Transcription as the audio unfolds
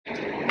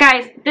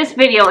guys, this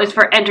video is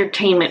for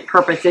entertainment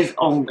purposes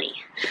only.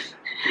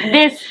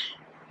 This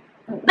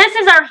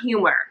is our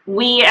humor.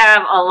 We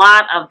have a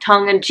lot of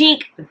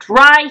tongue-in-cheek,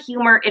 dry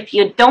humor. If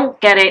you don't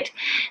get it,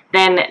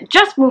 then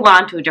just move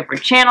on to a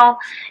different channel.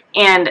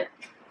 And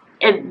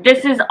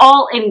this is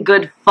all in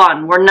good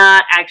fun. We're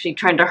not actually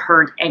trying to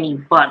hurt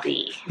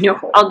anybody. No.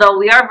 Although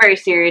we are very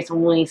serious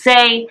when we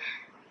say,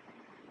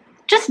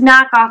 just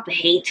knock off the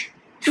hate.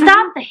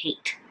 Stop the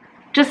hate.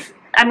 Just,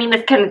 I mean,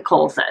 as Kenneth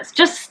Cole says,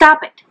 just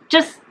stop it.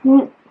 Just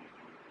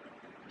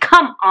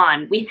come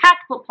on. We have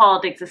to put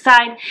politics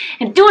aside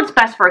and do what's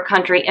best for our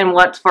country and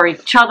what's for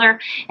each other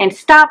and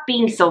stop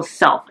being so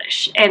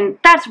selfish. And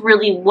that's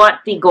really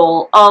what the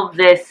goal of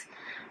this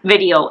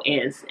video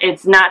is.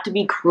 It's not to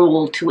be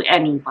cruel to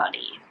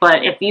anybody.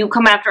 But if you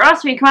come after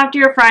us or you come after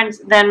your friends,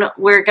 then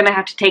we're going to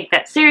have to take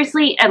that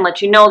seriously and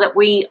let you know that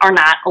we are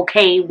not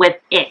okay with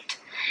it,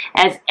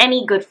 as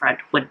any good friend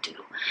would do.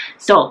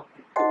 So,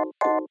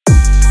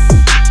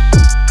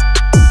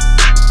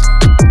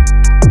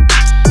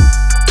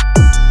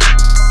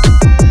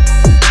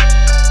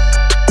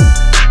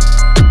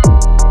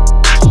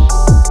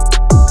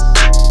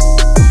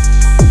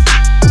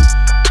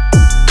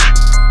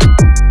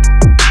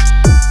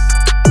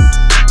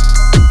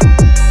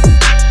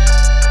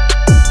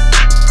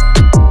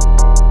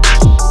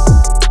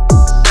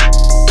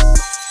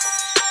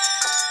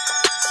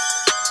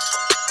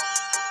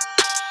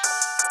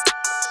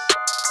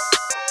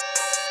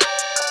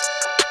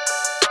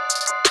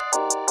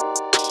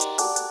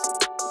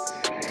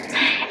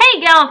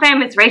 Gallo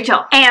fam, it's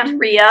Rachel. And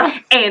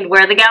Rhea. And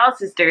we're the Gallo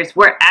sisters.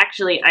 We're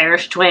actually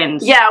Irish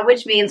twins. Yeah,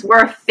 which means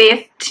we're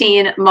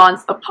 15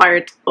 months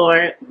apart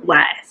or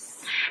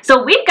less.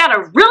 So we've got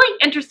a really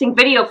interesting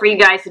video for you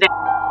guys today.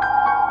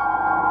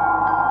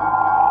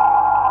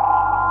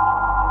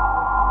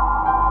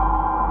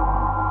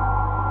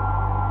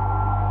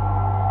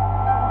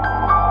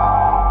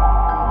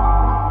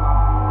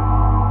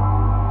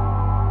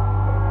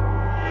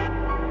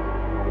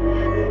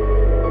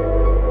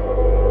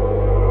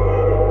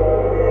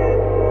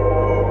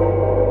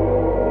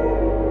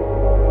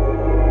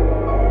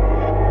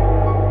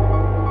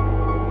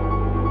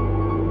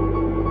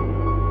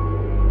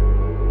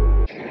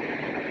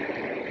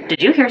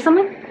 Did you hear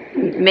something?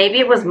 Maybe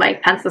it was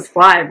Mike Pence's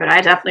fly, but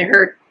I definitely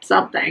heard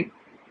something.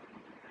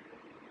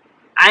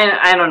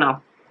 I don't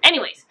know.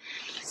 Anyways,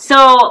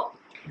 so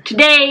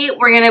today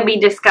we're going to be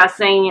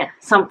discussing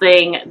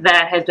something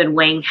that has been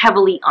weighing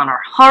heavily on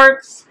our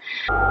hearts.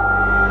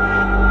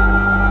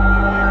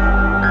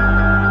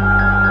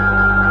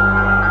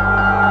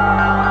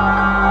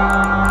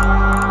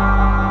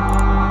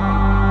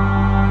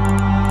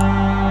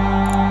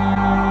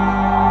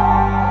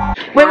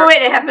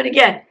 Wait, it happened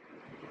again.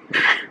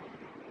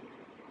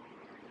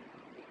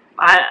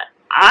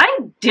 I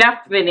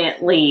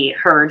definitely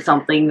heard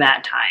something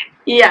that time.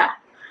 Yeah.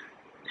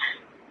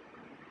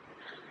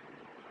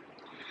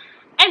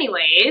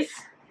 Anyways,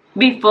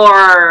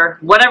 before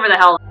whatever the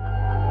hell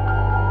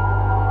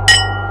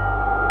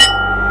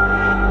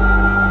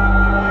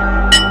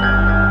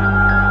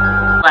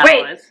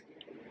that was.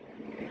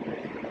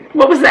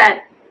 What was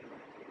that?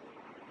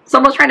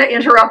 Someone's trying to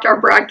interrupt our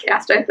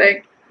broadcast, I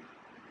think.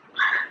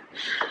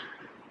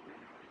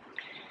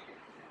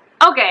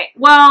 Okay,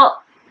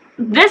 well,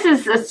 this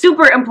is a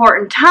super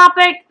important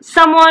topic.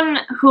 Someone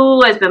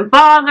who has been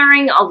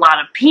bothering a lot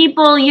of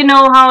people. You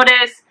know how it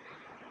is.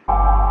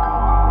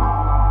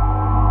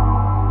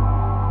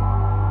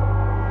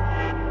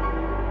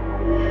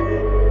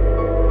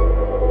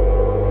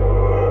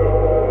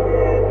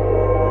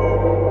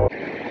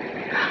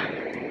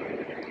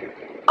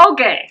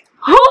 Okay,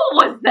 who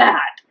was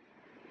that?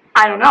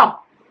 I don't know.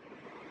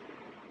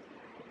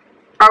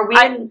 Are we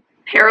in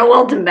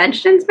parallel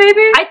dimensions,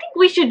 maybe? I think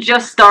we should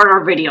just start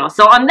our video.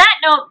 So on that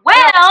note,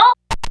 well...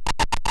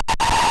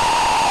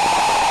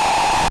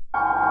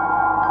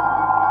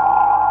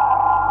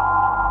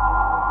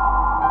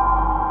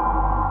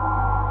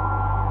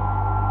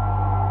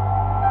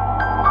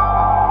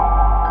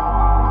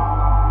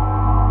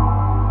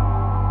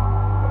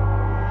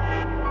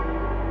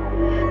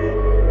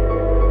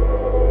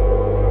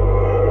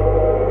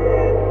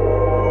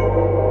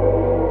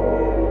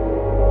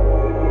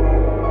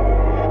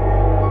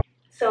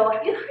 So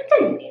have you heard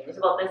the news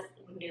about this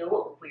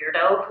new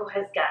weirdo who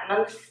has gotten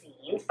on the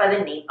scenes by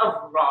the name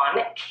of Ron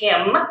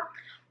Kim?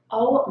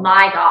 Oh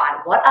my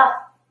god, what a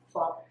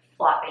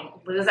flopping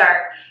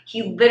loser.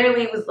 He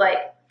literally was like,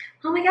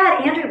 oh my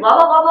god, Andrew, blah,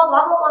 blah, blah, blah,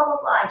 blah, blah, blah,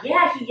 blah, blah.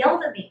 Yeah, he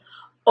yelled at me.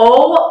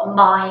 Oh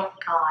my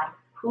god,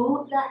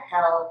 who the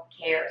hell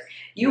cares?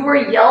 You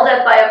were yelled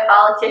at by a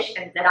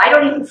politician that I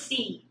don't even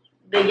see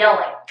the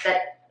yelling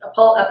that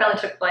apparently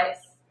took place.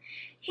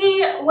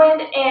 He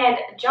went and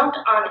jumped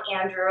on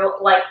Andrew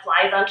like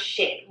flies on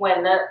shit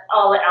when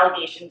all the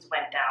allegations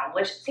went down,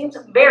 which seems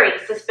very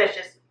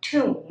suspicious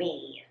to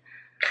me.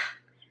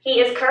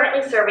 He is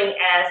currently serving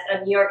as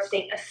a New York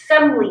State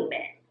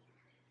Assemblyman.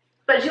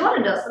 But you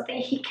want to know something?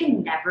 He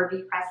can never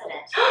be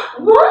president.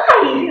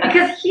 Why?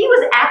 Because he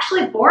was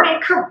actually born in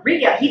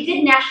Korea. He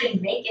didn't actually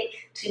make it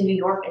to New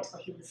York until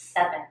he was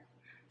 7.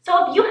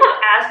 So if you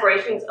have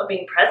aspirations of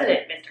being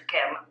president, Mr.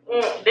 Kim,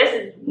 this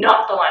is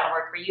not the line of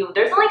work for you.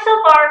 There's only so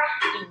far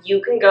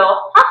you can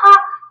go, haha.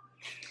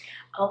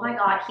 Oh my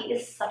God, he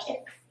is such a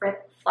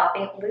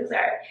flip-flopping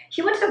loser.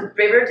 He went to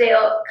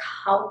Riverdale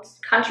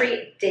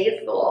Country Day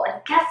School,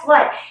 and guess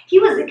what? He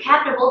was the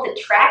captain of both the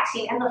track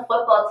team and the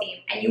football team,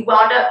 and you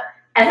wound up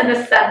as an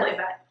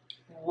assemblyman.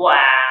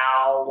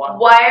 Wow.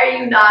 Why are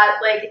you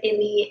not, like, in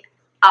the,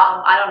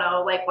 I don't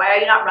know, like, why are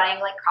you not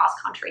running, like,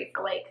 cross-country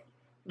for, like,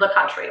 the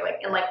country, like,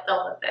 in, like, the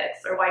Olympics,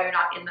 or why you're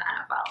not in the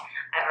NFL?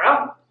 I don't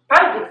know.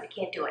 Probably because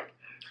he can't do it.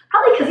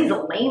 Probably because he's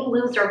a lame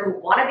loser who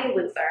wannabe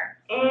loser.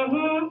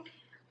 Mm-hmm.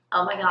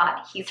 Oh my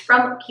God, he's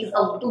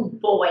a little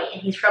boy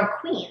and he's from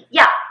Queens.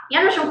 Yeah,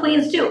 Andrew's from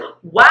Queens too.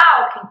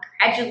 Wow,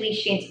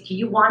 congratulations. Do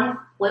you want a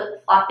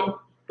flip-flopping,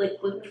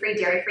 like, gluten-free,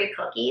 dairy-free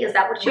cookie? Is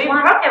that what you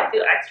want? We probably have a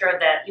few extra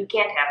that you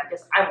can't have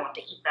because I want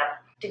to eat them.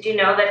 Did you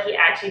know that he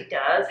actually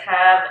does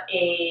have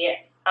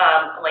a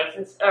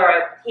license,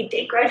 or he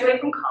did graduate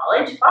from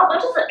college? Wow,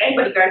 not just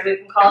anybody graduate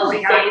from college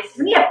these days.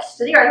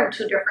 Did he graduate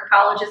from 2 different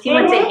colleges? He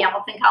went to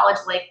Hamilton College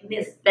like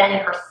Miss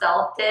Bennett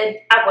herself did.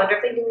 I wonder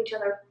if they knew each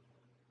other.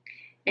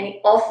 And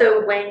he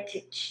also went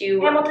to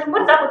Hamilton.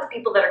 What's up with the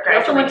people that are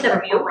graduating? He also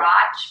went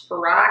to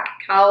Barak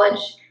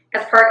College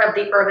as part of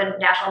the Urban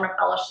National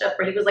Fellowship,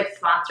 where he was like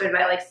sponsored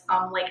by like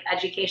some like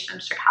education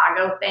in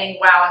Chicago thing.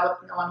 Wow, I live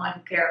in Illinois.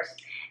 Who cares?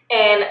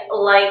 And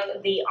like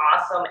the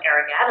awesome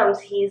Eric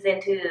Adams, he's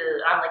into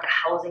like a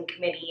housing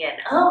committee,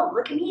 and oh,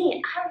 look at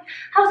me,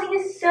 housing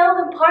is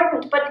so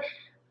important. But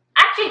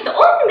actually, the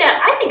only thing that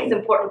I think is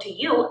important to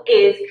you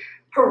is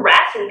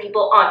harassing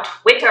people on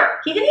Twitter.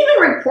 He didn't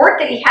even report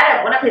that he had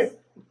at one of his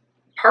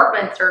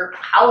apartments or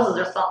houses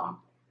or something.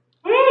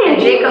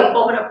 And Jacob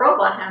opened a probe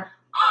on him.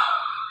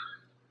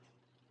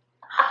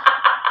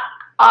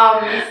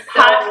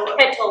 Hot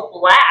kettle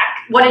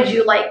black. What did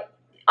you like?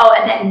 Oh,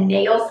 and that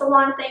nail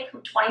salon thing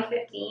from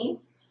 2015?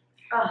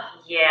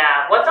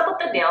 Yeah, what's up with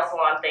the nail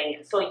salon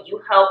thing? So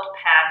you helped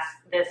pass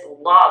this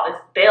law, this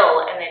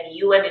bill, and then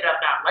you ended up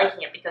not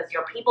liking it because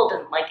your people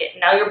didn't like it. And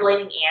now you're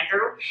blaming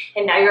Andrew,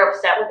 and now you're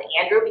upset with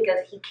Andrew because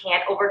he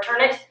can't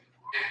overturn it.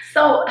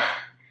 So, oh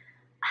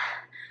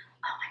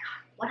my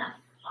God, what a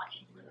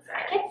fucking loser.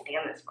 I can't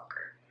stand this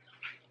fucker.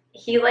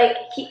 He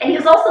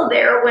was also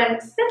there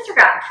when Spencer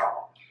got in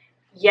trouble.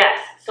 Yes,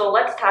 so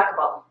let's talk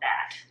about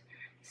that.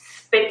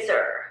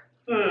 Spitzer.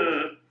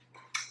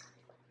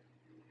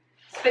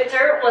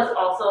 Spitzer was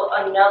also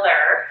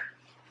another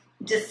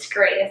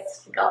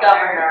disgraced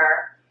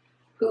governor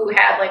who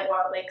had like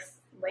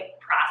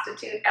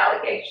prostitute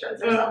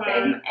allegations or something.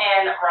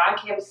 And Ron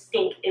Kim's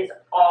stink is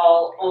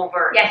all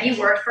over. Yeah, he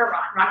worked for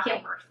Ron. Ron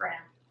Kim worked for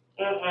him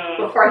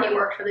before he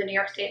worked for the New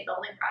York State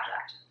Building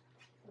Project.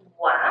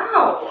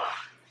 Wow.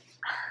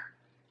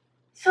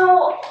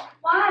 So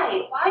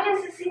why? Why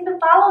does it seem to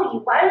follow you?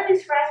 Why do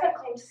these harassment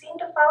claims seem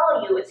to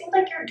follow you? It seems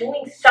like you're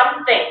doing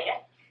something.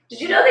 Did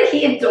you know that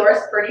he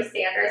endorsed Bernie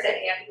Sanders and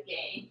Andy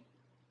Yang?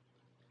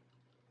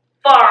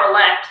 Far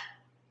left.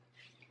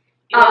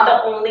 You know,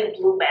 the only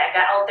blue MAGA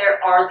out there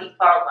are the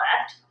far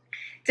left.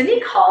 Didn't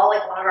he call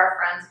like one of our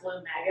friends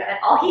blue MAGA? And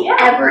all he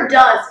ever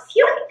does is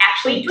he like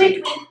actually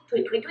tweet.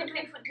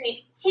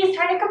 He's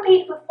trying to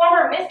compete with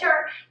former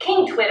Mr.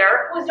 King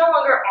Twitter, who is no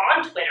longer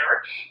on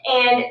Twitter,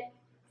 and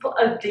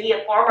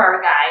the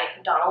former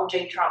guy, Donald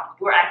J. Trump,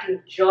 who are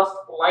acting just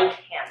like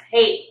him.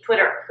 Hey,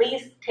 Twitter,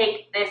 please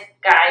take this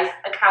guy's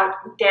account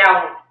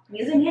down.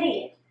 He's an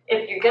idiot.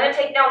 If you're going to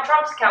take down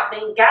Trump's account,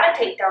 then you got to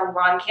take down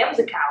Ron Kim's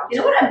account. You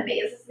know what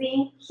amazes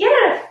me?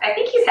 I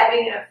think he's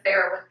having an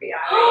affair with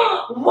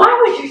Biagi.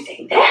 Why would you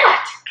say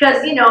that?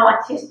 Because, you know,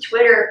 on his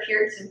Twitter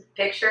appeared some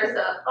pictures of,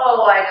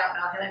 I don't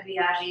know, him and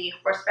Biagi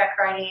horseback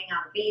riding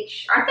on the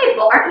beach. Aren't he and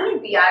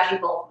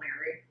Biagi both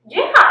married?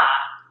 Yeah,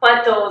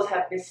 but those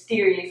have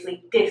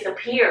mysteriously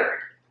disappeared.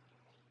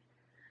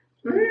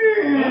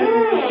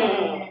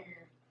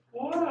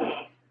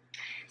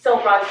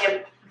 So, Ron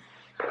Kim,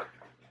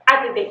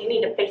 I think that you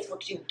need to face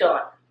what you've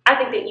done. I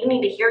think that you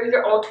need to hear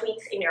your own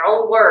tweets in your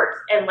own words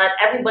and let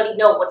everybody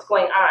know what's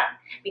going on.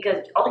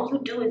 Because all you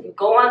do is you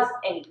go on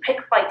and you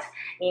pick fights.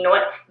 And you know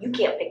what? You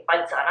can't pick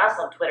fights on us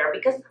on Twitter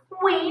because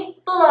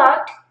we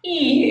blocked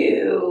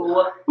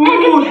you. And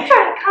if you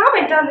try to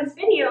comment on this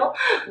video,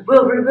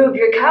 we'll remove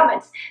your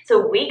comments.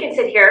 So we can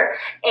sit here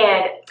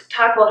and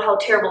talk about how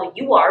terrible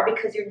you are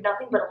because you're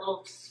nothing but a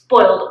little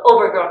spoiled,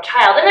 overgrown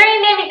child. And there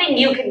ain't anything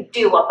you can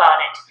do about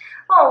it.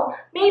 Oh,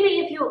 maybe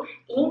if you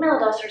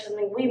emailed us or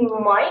something, we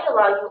might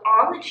allow you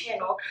on the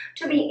channel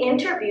to be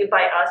interviewed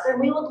by us, and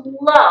we would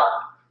love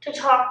to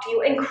talk to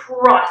you and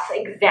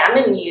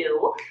cross-examine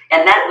you.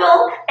 And then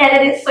we'll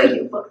edit it so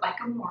you look like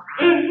a moron.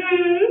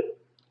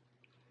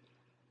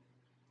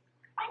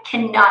 I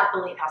cannot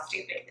believe how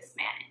stupid this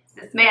man is.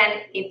 This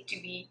man needs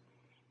to be,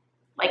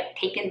 like,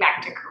 taken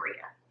back to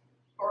Korea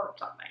or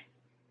something.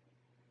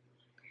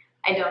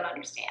 I don't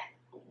understand.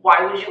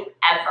 Why would you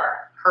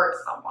ever hurt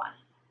someone?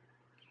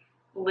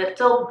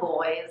 Little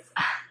boys.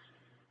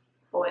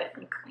 Boy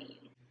from Queen.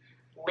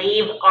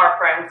 Leave our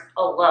friends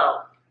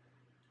alone.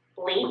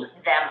 Leave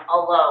them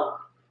alone.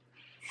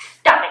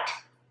 Stop it.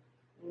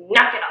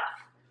 Knock it off.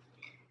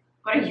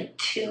 What are you,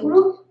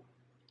 2?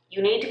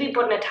 You need to be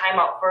put in a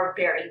timeout for a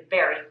very,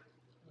 very,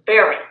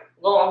 very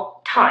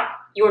long time.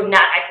 You are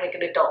not acting like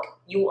an adult.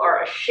 You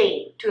are a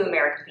shame to the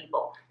American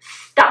people.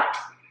 Stop it.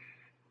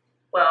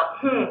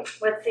 Well,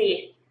 let's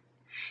see.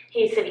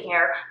 He's sitting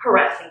here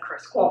harassing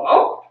Chris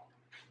Cuomo.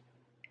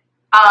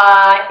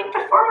 I think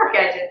the former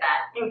guy did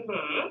that.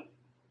 Mm-hmm.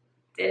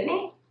 Didn't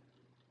he?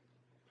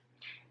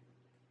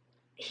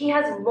 He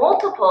has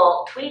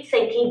multiple tweets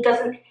saying he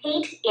doesn't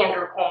hate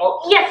Andrew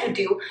Cuomo. Yes, you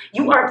do.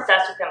 You are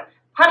obsessed with him.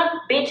 Honey,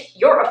 bitch,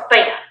 you're a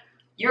fan.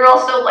 You're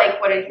also like,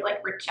 what, did he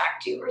like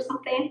reject you or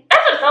something?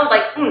 That's what it sounds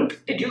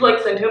like. Did you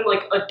like send him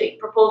like a date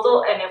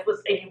proposal and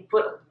you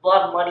put a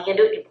lot of money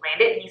into it, you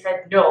planned it, and he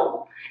said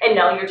no, and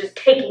now you're just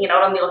taking it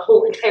out on the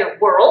whole entire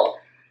world?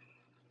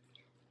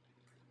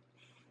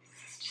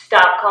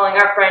 Stop calling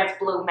our friends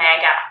Blue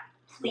MAGA.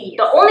 Please.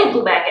 The only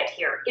Blue MAGA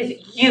here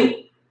is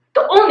you.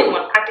 The only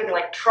one acting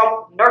like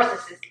Trump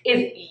narcissist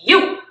is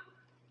you.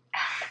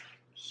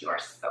 You are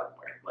so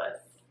worthless.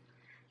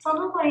 So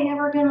nobody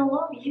ever gonna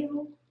love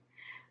you.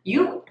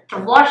 You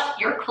flushed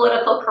your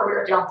political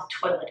career down the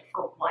toilet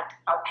for what?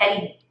 A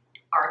petty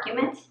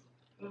argument?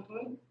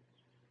 Mm-hmm.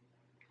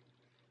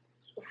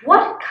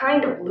 What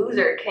kind of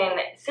loser can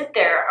sit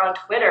there on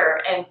Twitter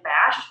and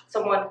bash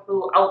someone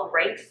who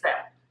outranks them?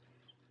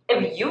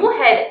 If you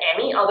had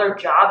any other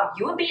job,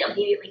 you would be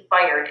immediately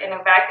fired. And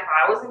in fact, if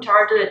I was in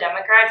charge of the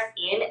Democrats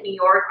in New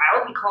York, I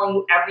would be calling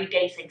you every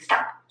day saying,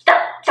 stop,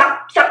 stop,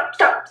 stop, stop,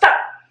 stop, stop.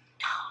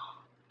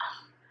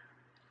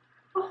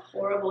 What a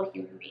horrible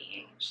human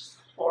being. Just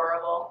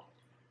horrible.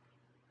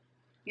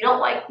 You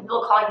don't like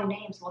people calling you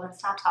names. Well, then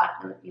stop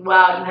talking.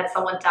 Wow, you had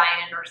someone die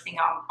in a nursing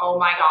home. Oh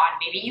my God.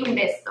 Maybe you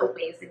missed the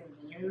Ways and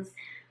Means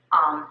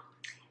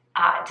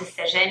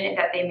decision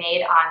that they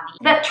made on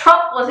that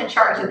Trump was in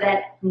charge of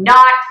that,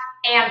 not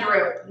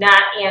Andrew.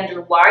 Not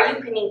Andrew. Why are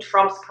you pinning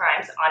Trump's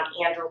crimes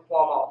on Andrew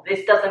Cuomo?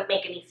 This doesn't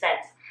make any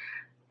sense.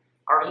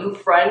 Are you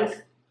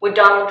friends with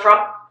Donald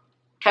Trump?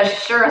 Because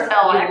sure as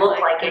hell you look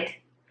like it.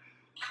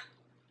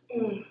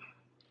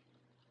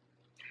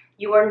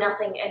 You are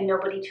nothing and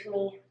nobody to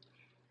me.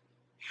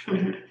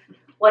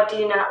 What, do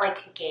you not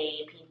like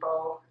gay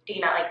people? Do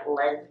you not like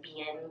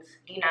lesbians?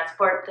 Do you not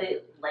support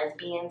the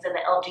lesbians and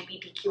the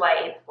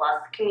LGBTQIA+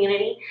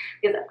 community?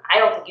 Because I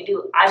don't think you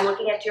do. I'm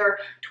looking at your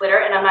Twitter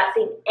and I'm not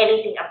seeing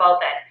anything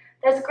about that.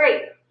 That's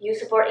great. You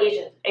support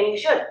Asians, and you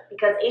should,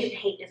 because Asian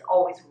hate is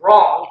always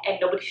wrong, and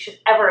nobody should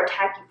ever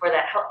attack you for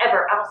that.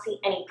 However, I don't see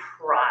any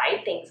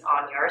pride things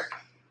on yours.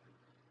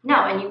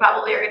 No, and you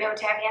probably are going to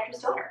attack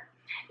Andrew's daughter.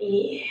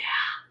 Yeah.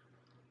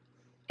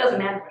 Doesn't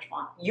matter which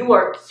one. You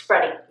are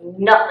spreading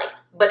nothing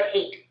but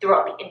hate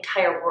throughout the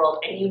entire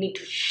world, and you need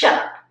to shut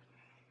up.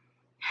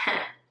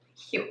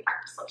 You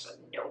are such a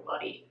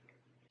nobody.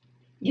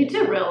 You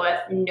do realize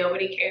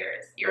nobody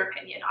cares your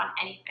opinion on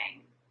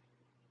anything.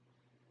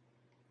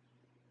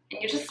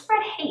 And you just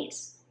spread hate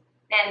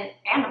and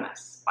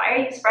animus. Why are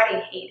you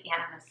spreading hate,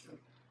 animus?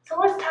 So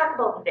let's talk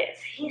about this.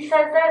 He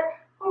says that,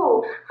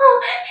 Henry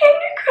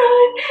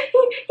cried.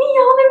 He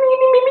yelled at me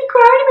and he made me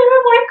cry. He made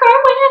my wife cry.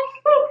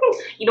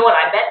 You know what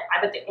I bet?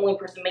 I bet the only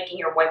person making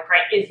your wife cry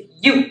is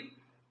you.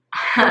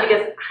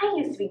 Because I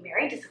used to be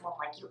married to someone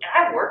like you, and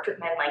I've worked with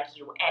men like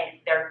you, and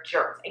they're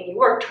jerks. And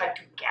you are trying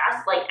to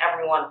gaslight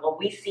everyone while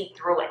we see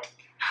through it.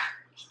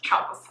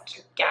 Trump was such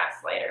a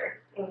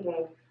gaslighter.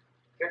 Mm-hmm.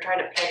 You're trying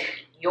to pin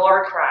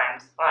your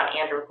crimes on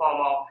Andrew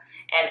Cuomo.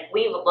 And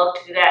we've looked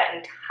through that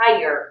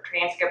entire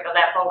transcript of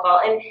that phone call,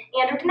 and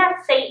Andrew did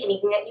not say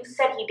anything that you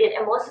said he did,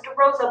 and Melissa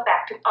DeRosa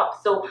backed him up.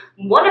 So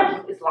one of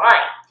you is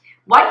lying.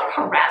 Why do you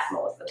harass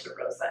Melissa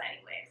DeRosa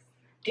anyways?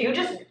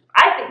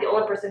 I think the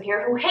only person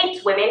here who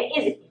hates women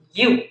is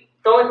you.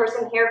 The only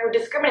person here who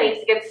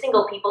discriminates against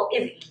single people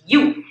is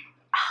you.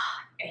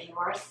 You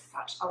are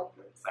such a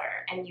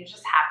loser, and you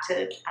just have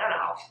to, I don't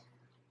know,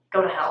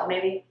 go to hell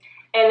maybe.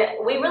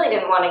 And we really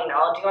didn't want to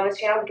acknowledge you on this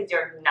channel because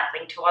you're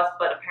nothing to us,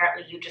 but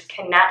apparently you just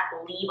cannot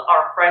leave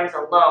our friends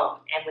alone.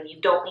 And when you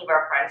don't leave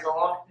our friends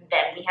alone,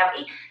 then we have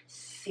a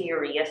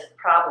serious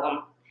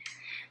problem.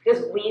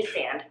 Because we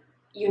stand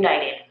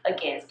united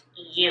against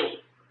you.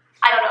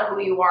 I don't know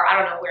who you are. I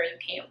don't know where you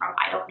came from.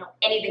 I don't know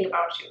anything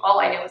about you. All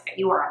I know is that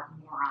you are a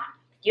moron.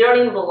 You don't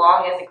even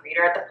belong as a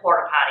greeter at the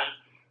porta potty.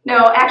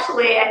 No,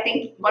 actually, I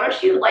think, why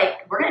don't you,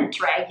 we're going to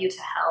drag you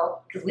to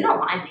hell, because we don't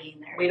mind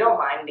being there. We don't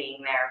mind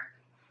being there.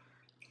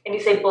 And you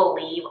say,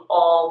 believe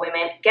all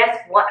women. Guess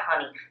what,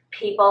 honey?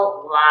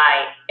 People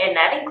lie. And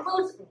that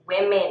includes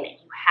women.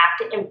 You have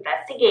to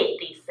investigate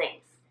these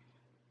things.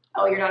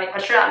 Oh, you're not an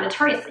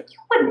attorney, so you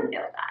wouldn't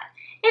know that.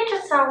 It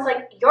just sounds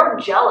like you're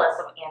jealous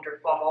of Andrew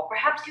Cuomo.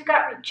 Perhaps you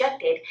got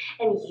rejected,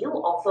 and you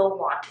also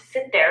want to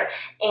sit there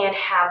and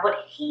have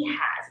what he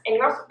has. And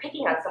you're also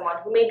picking on someone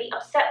who may be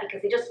upset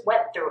because he just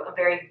went through a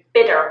very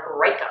bitter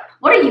breakup.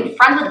 What are you,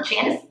 friends with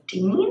Janice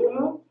Dean?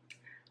 Mm-hmm.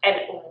 And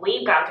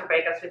we've gone through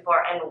breakups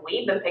before, and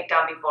we've been picked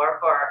on before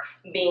for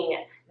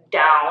being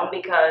down,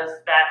 because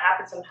that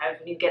happens sometimes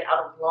when you get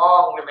out of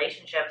long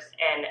relationships,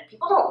 and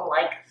people don't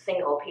like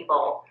single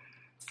people.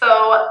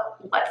 So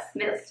let's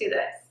do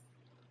this.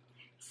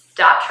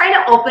 Stop trying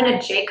to open a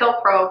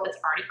Jayco probe that's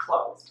already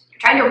closed. You're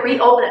trying to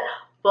reopen it.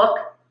 Look,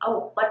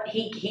 oh, but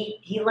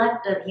he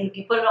left it.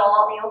 He put it all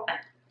out in the open.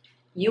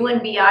 You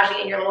and Biaggi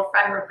and your little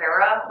friend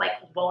Rivera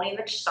won't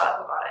even shut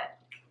up about it.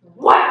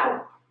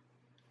 Wow.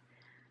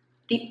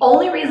 The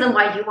only reason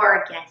why you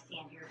are against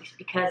Andrew is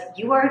because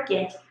you are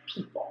against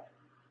people.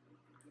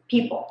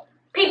 People.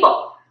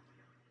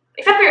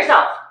 Except for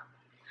yourself.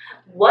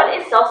 What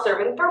is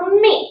self-serving for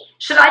me?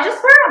 Should I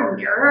just wear a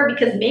mirror?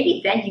 Because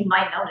maybe then you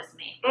might notice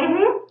me.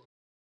 Mm-hmm.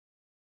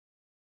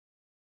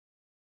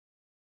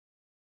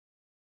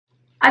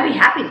 I'd be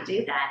happy to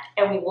do that.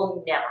 And we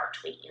will never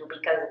tweet you,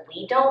 because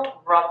we don't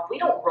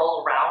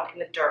roll around in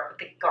the dirt with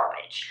the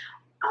garbage.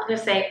 I was gonna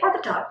say, or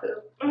the dog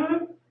poop.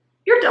 Mm-hmm.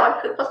 Your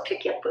dog poop. Let's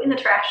pick you up, put in the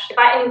trash. If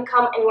I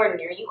come anywhere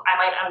near you, I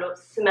might end up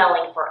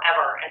smelling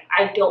forever, and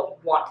I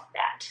don't want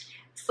that.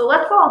 So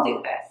let's all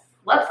do this.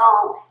 Let's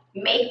all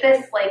make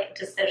this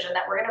decision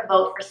that we're gonna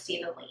vote for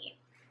Stephen Lee,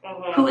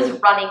 who is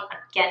running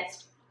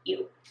against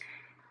you.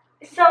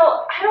 So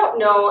I don't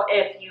know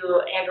if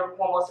you Andrew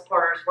Cuomo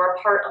supporters were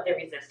a part of the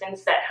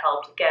resistance that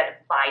helped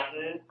get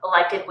Biden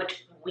elected,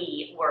 which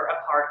we were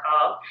a part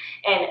of,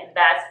 and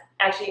that's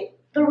actually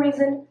the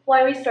reason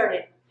why we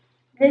started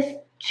this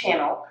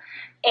channel.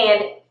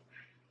 And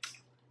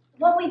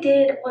what we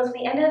did was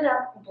we ended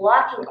up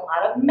blocking a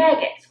lot of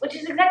maggots, which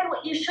is exactly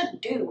what you should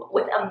do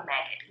with a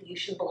maggot. You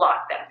should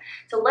block them.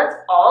 So let's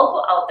all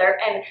go out there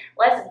and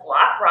let's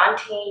block Ron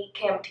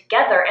Kim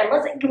together, and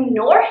let's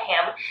ignore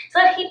him so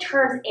that he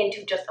turns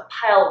into just a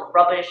pile of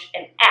rubbish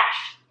and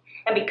ash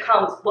and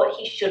becomes what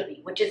he should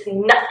be, which is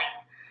nothing.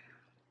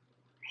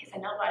 He's a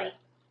nobody,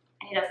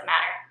 and he doesn't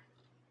matter.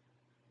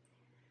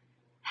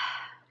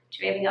 Do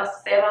you have anything else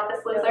to say about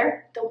this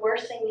loser? The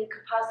worst thing you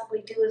could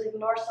possibly do is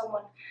ignore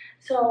someone.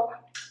 So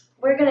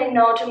we're going to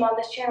acknowledge him on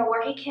this channel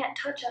where he can't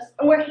touch us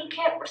and where he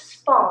can't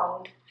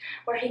respond,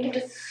 where he can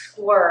just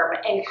squirm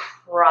and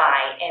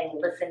cry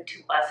and listen to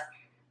us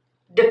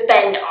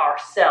defend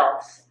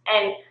ourselves.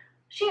 And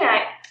she and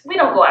I, we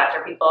don't go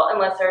after people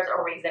unless there's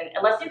a reason,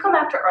 unless you come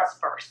after us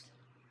first.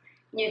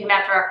 You come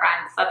after our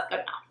friends. That's good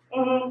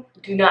enough.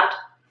 Do not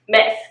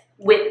mess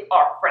with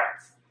our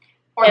friends.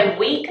 And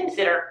we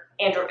consider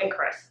Andrew and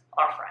Chris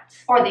our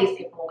friends. Or these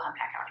people will come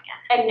back out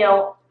again. And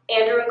no,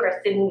 Andrew and Chris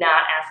did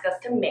not ask us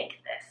to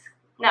make this.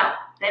 No,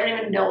 they don't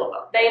even know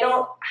about this.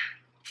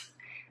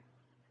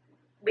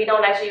 We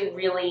don't actually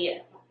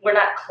really, we're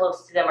not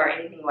close to them or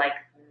anything like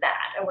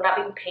that. And we're not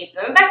being paid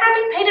for them. In fact, we're not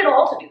being paid at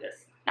all to do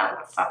this. No,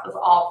 this stuff is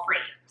all free.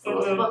 So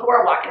those people who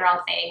are walking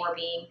around saying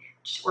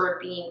we're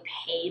being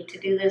paid to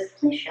do this,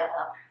 please shut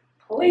up.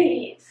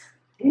 Please,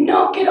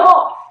 knock it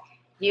off.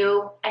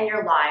 You and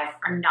your lies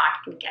are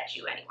not going to get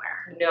you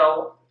anywhere.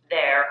 No,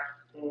 they're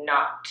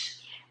not.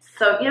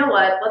 So, you know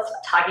what? Let's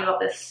stop talking about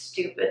this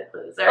stupid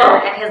loser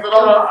and his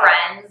little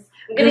friends,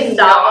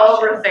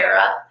 Gustavo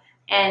Rivera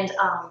and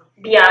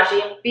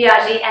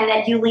Biaggi, and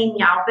that Yuli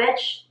Meow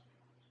bitch.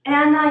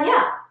 And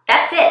yeah,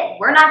 that's it.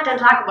 We're not done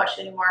talking about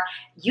shit anymore.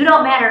 You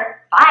don't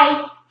matter.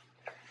 Bye.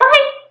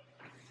 Bye.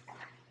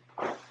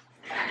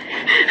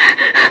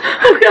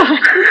 Oh God.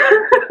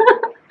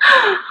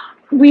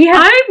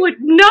 I would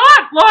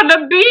not want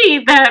to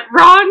be that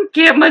Ron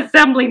Kim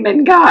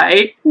assemblyman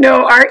guy.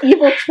 No, our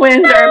evil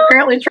twins are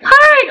apparently trying.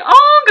 Hi!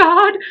 Oh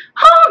God!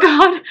 Oh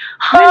God!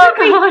 Oh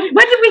God!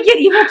 When did we get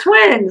evil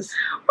twins?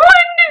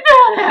 When did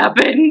that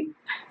happen?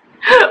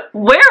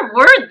 Where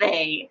were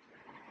they?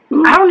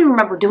 I don't even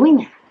remember doing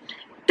that.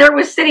 They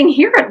was sitting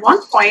here at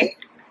one point.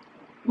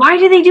 Why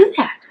did they do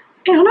that?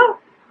 I don't know.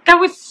 That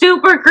was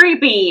super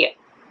creepy.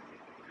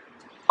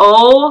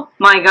 Oh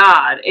my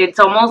God. It's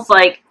almost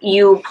like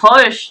you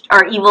pushed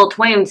our evil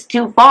twins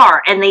too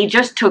far and they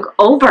just took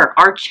over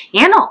our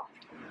channel.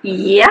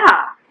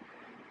 Yeah.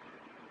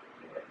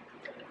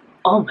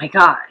 Oh my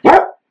God.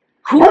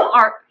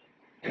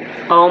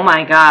 Oh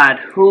my God.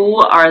 Who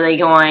are they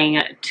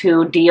going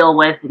to deal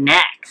with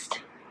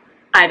next?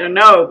 I don't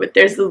know, but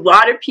there's a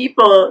lot of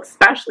people,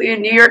 especially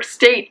in New York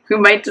State, who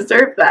might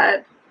deserve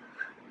that.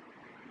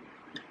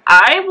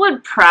 I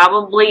would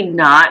probably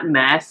not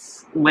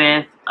mess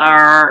with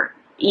our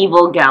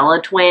evil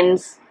Gala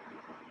twins.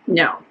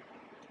 No.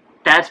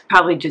 That's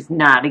probably just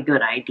not a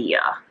good idea.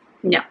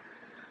 No.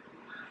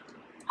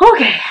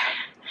 Okay.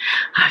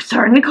 I'm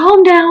starting to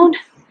calm down.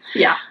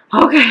 Yeah.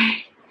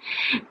 Okay.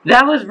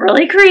 That was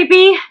really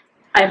creepy.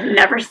 I've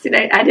never seen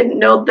it. I didn't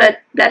know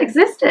that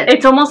existed.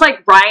 It's almost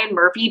like Ryan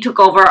Murphy took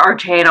over our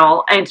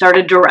channel and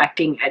started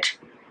directing it.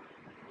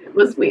 It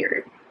was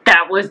weird.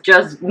 That was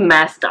just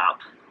messed up.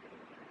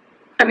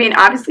 I mean,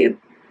 obviously,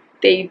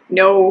 they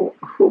know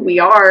who we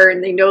are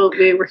and they know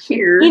we were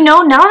here. You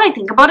know, now that I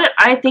think about it,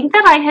 I think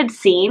that I had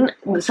seen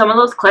some of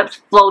those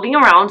clips floating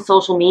around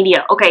social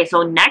media. Okay,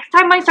 so next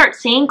time I start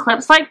seeing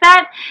clips like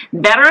that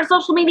are on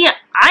social media,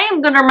 I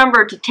am going to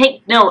remember to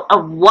take note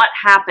of what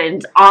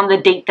happens on the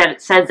date that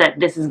it says that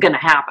this is going to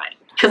happen.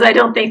 Because I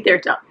don't think they're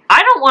done.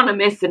 I don't want to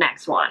miss the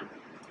next one.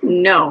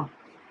 No.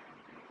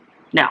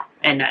 No,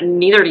 and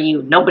neither do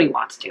you. Nobody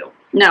wants to.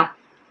 No.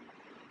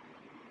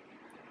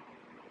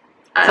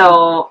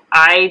 So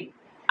I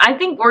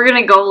think we're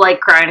gonna go like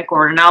cry in a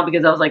corner now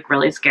because that was like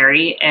really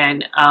scary,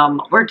 and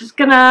we're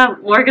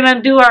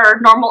gonna do our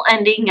normal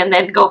ending and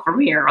then go from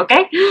here,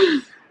 okay?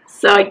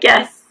 So I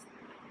guess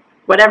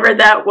whatever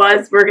that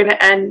was, we're gonna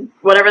end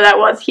whatever that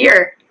was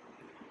here.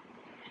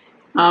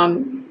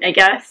 I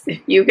guess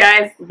if you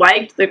guys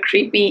liked the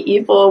creepy,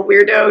 evil,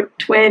 weirdo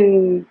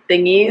twin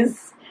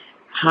thingies,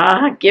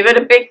 give it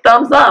a big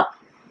thumbs up.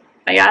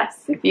 I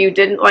guess if you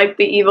didn't like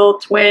the evil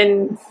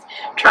twins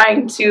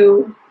trying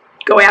to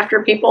go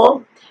after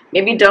people,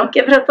 maybe don't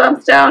give it a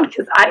thumbs down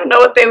because I don't know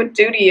what they would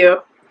do to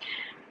you.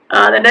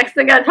 The next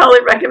thing I'd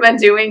probably recommend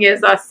doing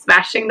is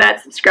smashing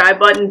that subscribe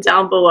button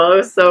down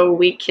below so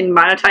we can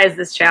monetize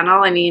this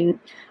channel. I mean,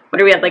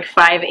 what are we at, like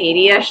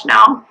 580-ish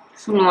now?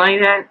 Something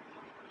like that.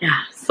 Yeah,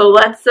 so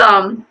let's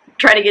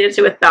try to get it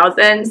to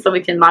 1,000 so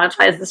we can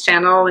monetize this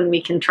channel and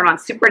we can turn on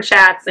super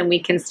chats and we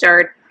can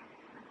start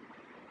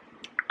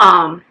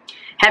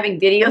having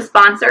video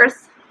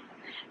sponsors.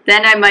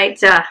 Then I might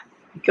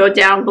go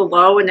down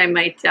below and I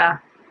might,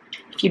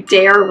 if you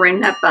dare, ring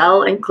that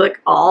bell and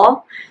click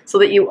all so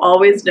that you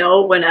always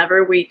know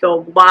whenever we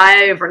go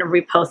live, whenever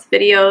we post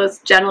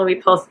videos. Generally,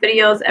 we post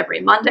videos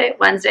every Monday,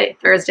 Wednesday,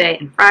 Thursday,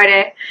 and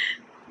Friday.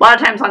 A lot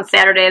of times on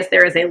Saturdays,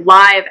 there is a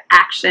live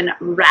action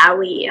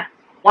rally.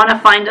 Want to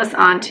find us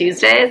on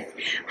Tuesdays?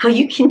 Well,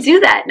 you can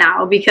do that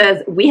now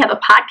because we have a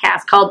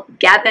podcast called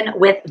Gabbin'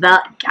 with the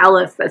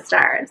Gala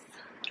Sisters.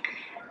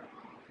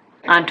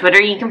 On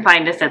Twitter, you can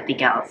find us at The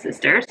Gala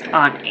Sisters.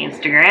 On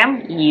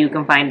Instagram, you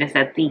can find us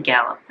at The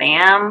Gala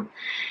Fam.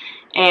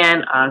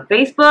 And on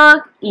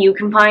Facebook, you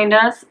can find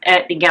us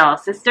at The Gala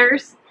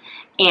Sisters.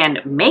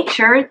 And make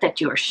sure that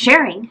you are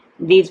sharing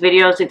these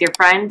videos with your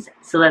friends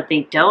so that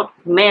they don't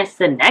miss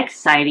the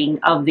next sighting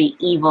of the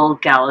evil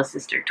Gala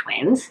Sister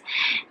twins.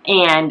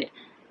 And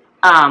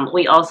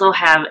we also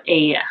have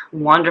a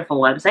wonderful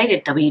website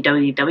at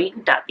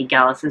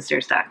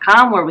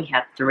www.thegalasisters.com where we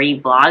have 3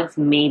 blogs.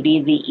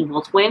 Maybe the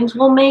evil twins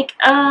will make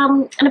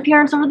an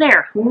appearance over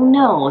there. Who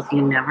knows?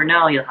 You never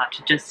know. You'll have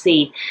to just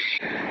see.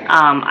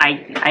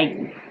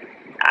 I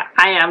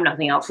have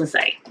nothing else to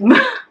say.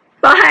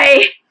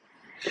 Bye.